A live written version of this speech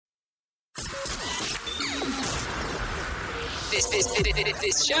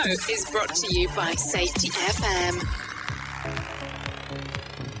This show is brought to you by Safety FM.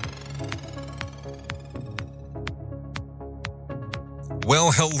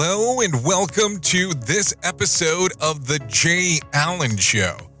 Well, hello and welcome to this episode of The Jay Allen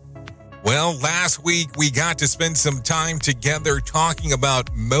Show. Well, last week we got to spend some time together talking about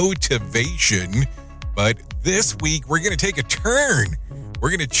motivation, but this week we're going to take a turn. We're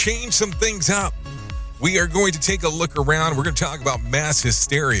going to change some things up. We are going to take a look around. We're going to talk about mass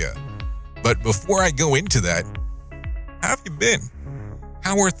hysteria. But before I go into that, how have you been?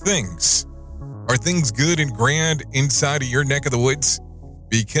 How are things? Are things good and grand inside of your neck of the woods?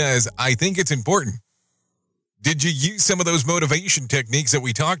 Because I think it's important. Did you use some of those motivation techniques that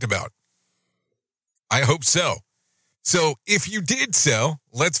we talked about? I hope so. So if you did so,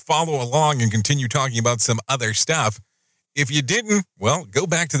 let's follow along and continue talking about some other stuff. If you didn't, well, go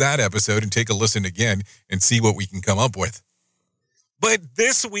back to that episode and take a listen again and see what we can come up with. But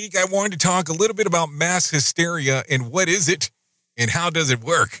this week, I wanted to talk a little bit about mass hysteria and what is it and how does it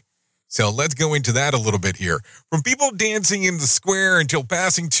work. So let's go into that a little bit here. From people dancing in the square until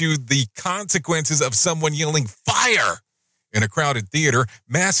passing to the consequences of someone yelling fire in a crowded theater,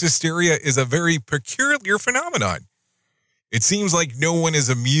 mass hysteria is a very peculiar phenomenon. It seems like no one is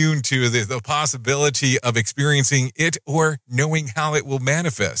immune to the possibility of experiencing it or knowing how it will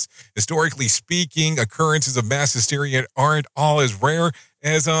manifest. Historically speaking, occurrences of mass hysteria aren't all as rare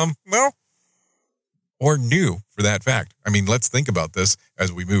as, or new for that fact. I mean, let's think about this as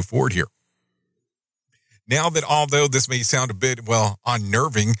we move forward here. Now that although this may sound a bit,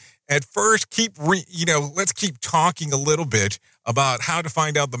 unnerving, at first, let's keep talking a little bit about how to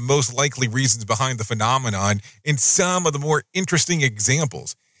find out the most likely reasons behind the phenomenon and some of the more interesting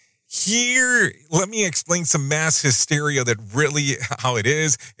examples. Here, let me explain some mass hysteria that really how it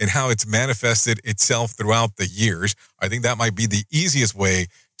is and how it's manifested itself throughout the years. I think that might be the easiest way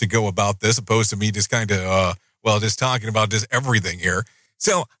to go about this, opposed to me just kind of, just talking about just everything here.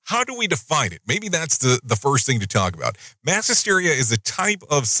 So how do we define it? Maybe that's the first thing to talk about. Mass hysteria is a type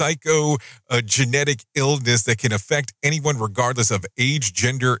of psychogenetic illness that can affect anyone regardless of age,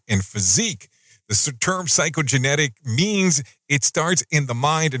 gender, and physique. The term psychogenetic means it starts in the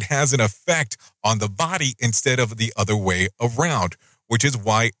mind and has an effect on the body instead of the other way around, which is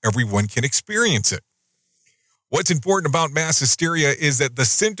why everyone can experience it. What's important about mass hysteria is that the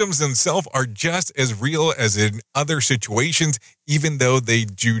symptoms themselves are just as real as in other situations, even though they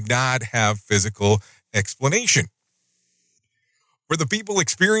do not have physical explanation. For the people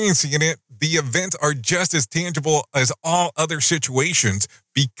experiencing it, the events are just as tangible as all other situations.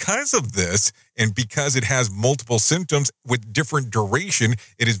 Because of this, and because it has multiple symptoms with different duration,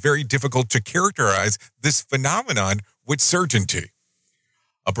 it is very difficult to characterize this phenomenon with certainty.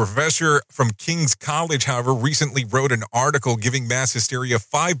 A professor from King's College, however, recently wrote an article giving mass hysteria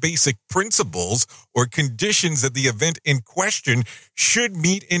 5 basic principles or conditions that the event in question should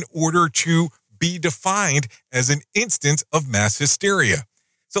meet in order to be defined as an instance of mass hysteria.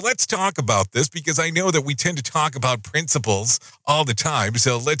 So let's talk about this because I know that we tend to talk about principles all the time.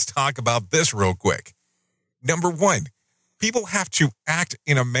 So let's talk about this real quick. Number 1, people have to act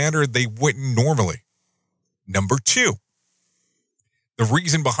in a manner they wouldn't normally. Number 2, the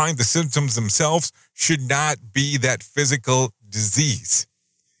reason behind the symptoms themselves should not be that physical disease.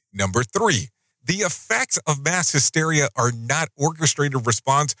 Number 3, the effects of mass hysteria are not orchestrated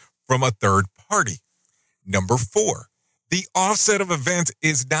response from a third party. Number 4, the offset of events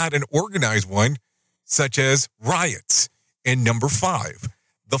is not an organized one, such as riots. And number 5,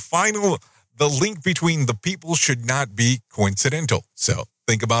 the link between the people should not be coincidental. So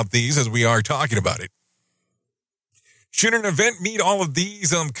think about these as we are talking about it. Should an event meet all of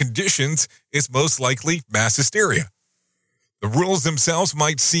these conditions, it's most likely mass hysteria. The rules themselves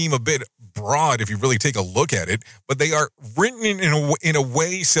might seem a bit broad if you really take a look at it, but they are written in a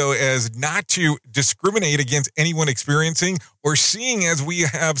way so as not to discriminate against anyone experiencing or seeing, as we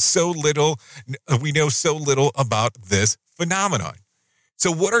know so little about this phenomenon.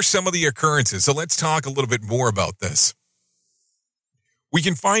 So what are some of the occurrences? So let's talk a little bit more about this. We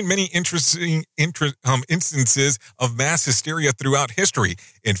can find many interesting instances of mass hysteria throughout history.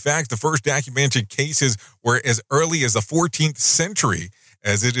 In fact, the first documented cases were as early as the 14th century.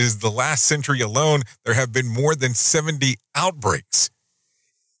 As it is the last century alone, there have been more than 70 outbreaks.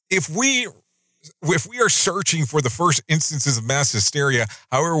 If we are searching for the first instances of mass hysteria,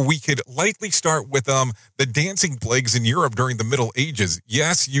 however, we could likely start with the dancing plagues in Europe during the Middle Ages.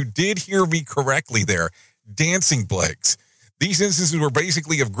 Yes, you did hear me correctly there. Dancing plagues. These instances were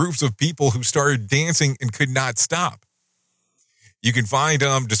basically of groups of people who started dancing and could not stop. You can find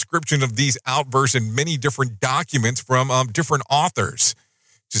description of these outbursts in many different documents from different authors.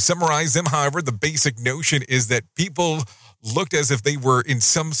 To summarize them, however, the basic notion is that people looked as if they were in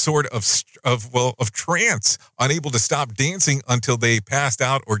some sort of trance, unable to stop dancing until they passed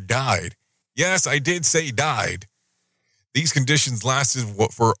out or died. Yes, I did say died. These conditions lasted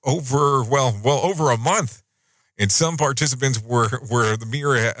for over a month. And some participants were the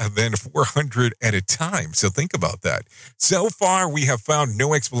mere than 400 at a time. So think about that. So far, we have found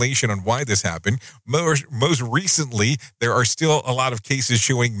no explanation on why this happened. Most recently, there are still a lot of cases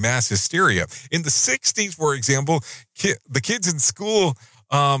showing mass hysteria. In the 60s, for example, the kids in school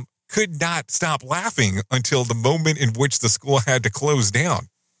could not stop laughing until the moment in which the school had to close down.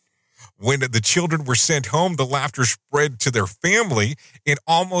 When the children were sent home, the laughter spread to their family, and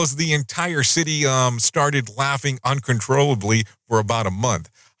almost the entire city started laughing uncontrollably for about a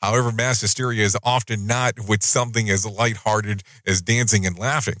month. However, mass hysteria is often not with something as lighthearted as dancing and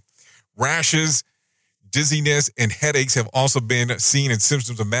laughing. Rashes, dizziness, and headaches have also been seen as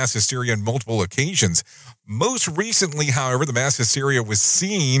symptoms of mass hysteria on multiple occasions. Most recently, however, the mass hysteria was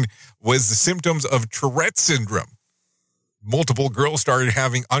the symptoms of Tourette's syndrome. Multiple girls started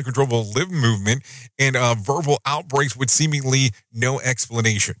having uncontrollable limb movement and verbal outbreaks with seemingly no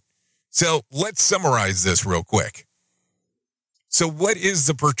explanation. So let's summarize this real quick. So what is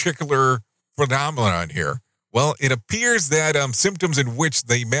the particular phenomenon here? Well, it appears that symptoms in which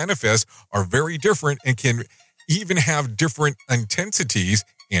they manifest are very different and can even have different intensities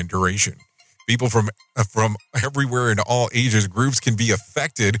and duration. People from everywhere in all ages groups can be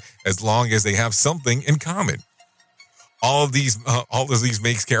affected as long as they have something in common. All of these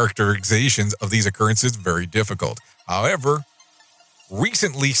makes characterizations of these occurrences very difficult. However,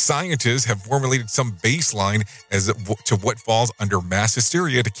 recently scientists have formulated some baseline as to what falls under mass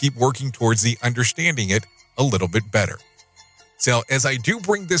hysteria to keep working towards the understanding it a little bit better. So, as I do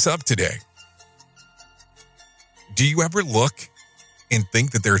bring this up today, do you ever look and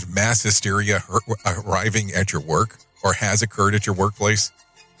think that there's mass hysteria arriving at your work or has occurred at your workplace?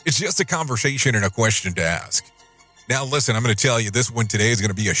 It's just a conversation and a question to ask. Now, listen, I'm going to tell you this one today is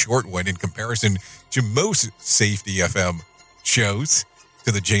going to be a short one in comparison to most Safety FM shows,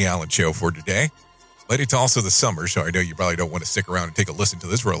 to the Jay Allen Show for today. But it's also the summer, so I know you probably don't want to stick around and take a listen to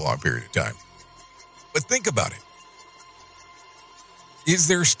this for a long period of time. But think about it. Is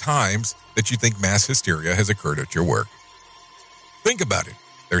there times that you think mass hysteria has occurred at your work? Think about it.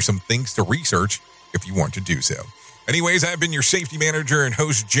 There's some things to research if you want to do so. Anyways, I've been your safety manager and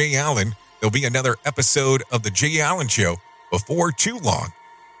host, Jay Allen. There'll be another episode of the Jay Allen Show before too long.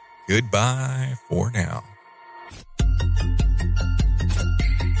 Goodbye for now.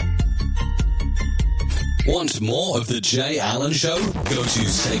 Want more of the Jay Allen Show? Go to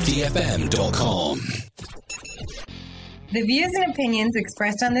safetyfm.com. The views and opinions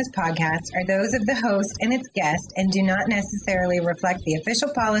expressed on this podcast are those of the host and its guest and do not necessarily reflect the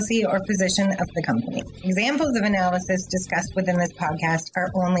official policy or position of the company. Examples of analysis discussed within this podcast are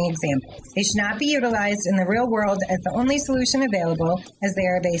only examples. They should not be utilized in the real world as the only solution available, as they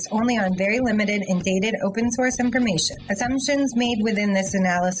are based only on very limited and dated open source information. Assumptions made within this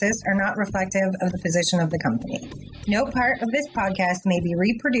analysis are not reflective of the position of the company. No part of this podcast may be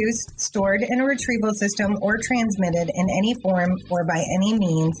reproduced, stored in a retrieval system, or transmitted in any form or by any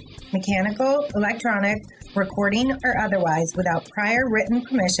means, mechanical, electronic, recording, or otherwise, without prior written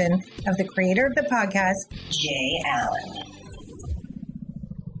permission of the creator of the podcast, Jay Allen.